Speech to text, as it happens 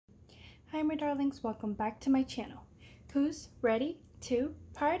Hi my darlings, welcome back to my channel. Who's ready to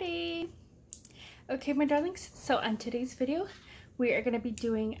party? Okay my darlings, so on today's video we are going to be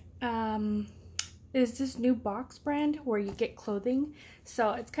doing is this new box brand where you get clothing.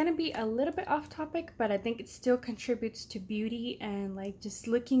 So it's going to be a little bit off topic, but I think it still contributes to beauty and like just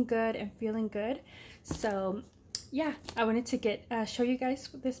looking good and feeling good. So yeah, I wanted to show you guys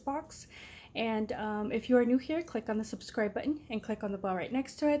this box. And if you are new here, click on the subscribe button and click on the bell right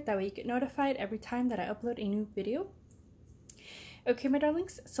next to it. That way you get notified every time that I upload a new video. Okay my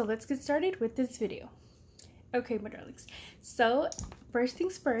darlings, so let's get started with this video. Okay my darlings, so first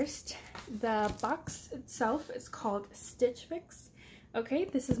things first, the box itself is called Stitch Fix. Okay,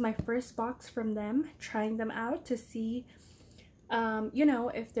 this is my first box from them, trying them out to see you know,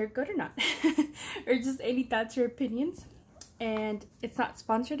 if they're good or not or just any thoughts or opinions. And it's not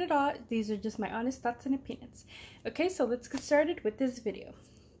sponsored at all. These are just my honest thoughts and opinions. Okay, so let's get started with this video.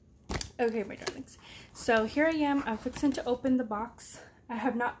 Okay, my darlings. So here I am. I'm fixing to open the box. I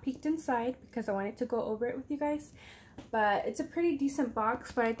have not peeked inside because I wanted to go over it with you guys. But it's a pretty decent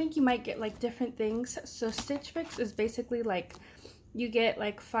box, but I think you might get like different things. So Stitch Fix is basically like you get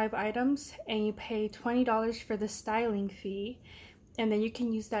like 5 items and you pay $20 for the styling fee. And then you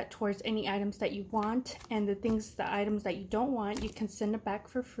can use that towards any items that you want, and the items that you don't want, you can send it back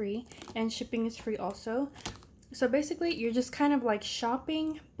for free, and shipping is free also. So basically you're just kind of like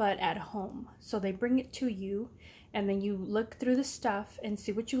shopping but at home. So they bring it to you and then you look through the stuff and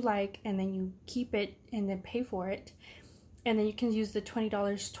see what you like, and then you keep it and then pay for it, and then you can use the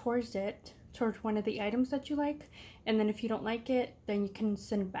 $20 towards one of the items that you like, and then if you don't like it, then you can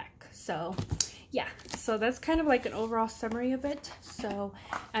send it back. So yeah, so that's kind of like an overall summary of it. So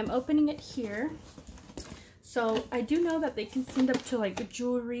I'm opening it here. So I do know that they can send up to like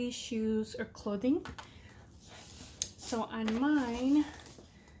jewelry, shoes, or clothing. So on mine,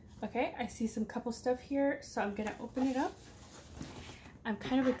 okay, I see some couple stuff here, so I'm gonna open it up. I'm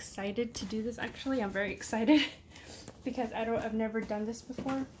kind of excited to do this. Actually, I'm very excited because I've never done this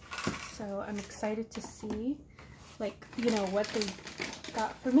before. So I'm excited to see, like, you know, what they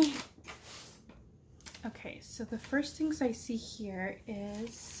got for me. Okay, so the first things I see here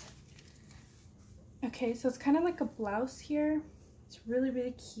is, okay, so it's kind of like a blouse here. It's really,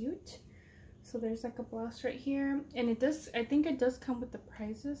 really cute. So there's like a blouse right here, and it does, I think it does come with the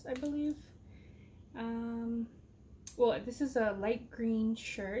prices, I believe. Well, this is a light green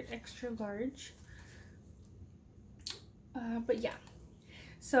shirt, extra large. But yeah,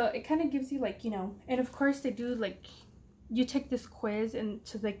 so it kind of gives you like, you know, and of course they do like, you take this quiz and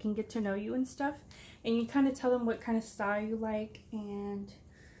so they can get to know you and stuff, and you kind of tell them what kind of style you like. And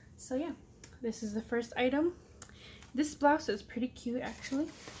so yeah, this is the first item. This blouse is pretty cute actually.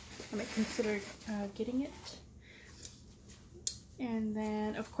 I might consider getting it. And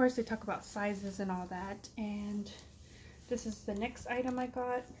then of course they talk about sizes and all that. And this is the next item I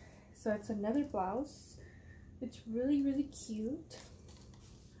got. So it's another blouse. It's really, really cute.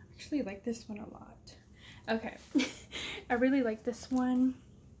 I actually like this one a lot. Okay. I really like this one.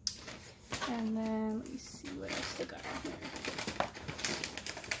 And then let me see what else they got in here.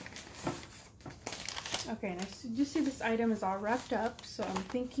 Okay, and I do see this item is all wrapped up, so I'm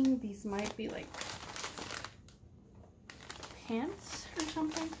thinking these might be like pants or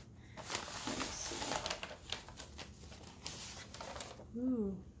something. Let me see.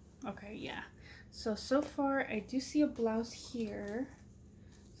 Ooh, okay, yeah. So far I do see a blouse here.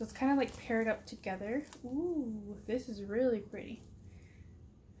 So it's kind of like paired up together. Ooh, this is really pretty.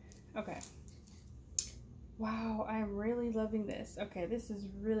 Okay. Wow, I'm really loving this. Okay, this is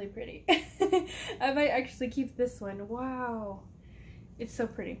really pretty. I might actually keep this one. Wow. It's so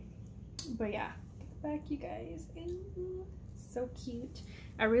pretty. But yeah, back you guys. Ooh, so cute.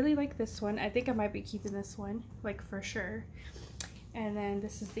 I really like this one. I think I might be keeping this one, like for sure. And then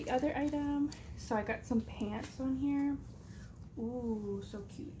this is the other item. So I got some pants on here. Ooh, so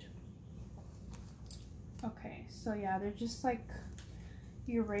cute. Okay, so yeah, they're just like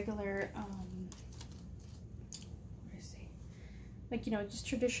your regular what is it? Like, you know, just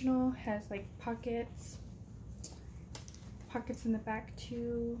traditional. Has like pockets in the back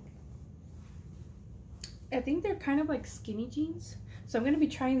too. I think they're kind of like skinny jeans. So I'm gonna be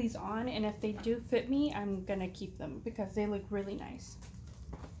trying these on, and if they do fit me, I'm gonna keep them because they look really nice.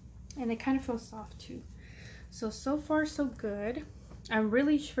 And they kind of feel soft too. So far so good. I'm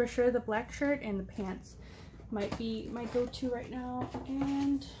really for sure the black shirt and the pants might be my go-to right now.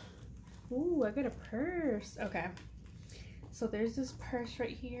 And ooh, I got a purse. Okay, so there's this purse right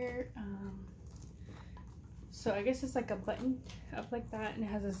here. So I guess it's like a button up like that, and it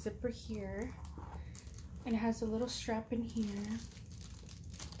has a zipper here, and it has a little strap in here.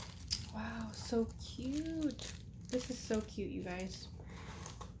 Wow, so cute. This is so cute, you guys.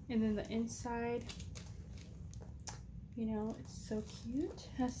 And then the inside, you know, it's so cute.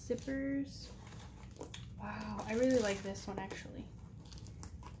 Has zippers. Wow, I really like this one actually.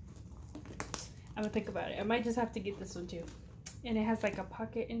 I'm gonna think about it. I might just have to get this one too. And it has like a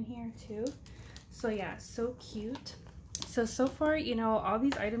pocket in here too. So yeah, so cute. So far, you know, all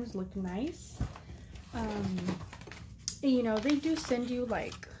these items look nice. And, you know, they do send you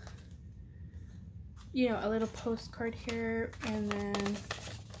like, you know, a little postcard here and then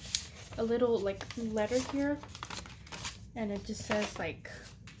a little like letter here. And it just says like,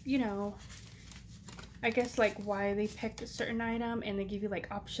 you know, I guess like why they picked a certain item, and they give you like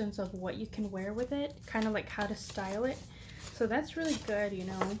options of what you can wear with it, kind of like how to style it. So that's really good, you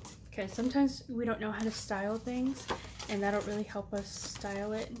know, because sometimes we don't know how to style things, and that'll really help us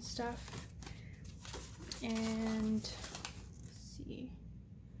style it and stuff. And let's see.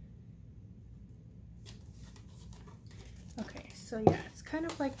 Okay, so yeah, it's kind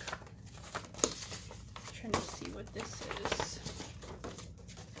of like, I'm trying to see what this is.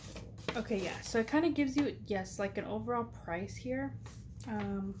 Okay, yeah, so it kind of gives you, yes, like an overall price here.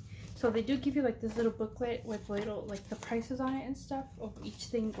 So they do give you like this little booklet with little like the prices on it and stuff of each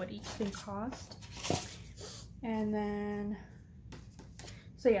thing, what each thing cost. And then,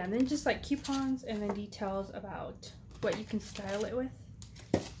 so yeah, and then just like coupons and then details about what you can style it with.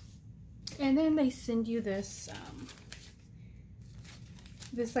 And then they send you this,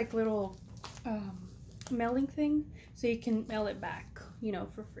 this like little mailing thing, so you can mail it back, you know,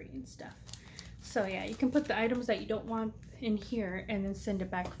 for free and stuff. So yeah, you can put the items that you don't want in here and then send it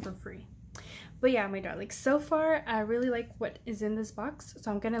back for free. But yeah, my darlings, so far I really like what is in this box,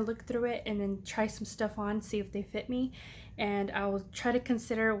 so I'm gonna look through it and then try some stuff on, see if they fit me, and I'll try to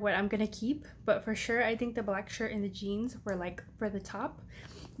consider what I'm gonna keep. But for sure, I think the black shirt and the jeans were like for the top.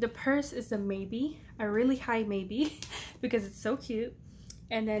 The purse is a maybe, a really high maybe, because it's so cute.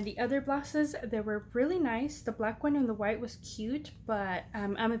 And then the other blouses, they were really nice. The black one and the white was cute, but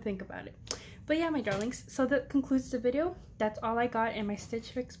I'm gonna think about it. But yeah, my darlings, so that concludes the video. That's all I got in my Stitch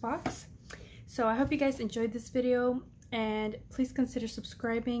Fix box. So I hope you guys enjoyed this video, and please consider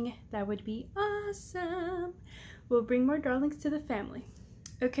subscribing. That would be awesome. We'll bring more darlings to the family.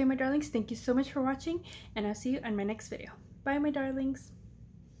 Okay, my darlings, thank you so much for watching, and I'll see you on my next video. Bye, my darlings.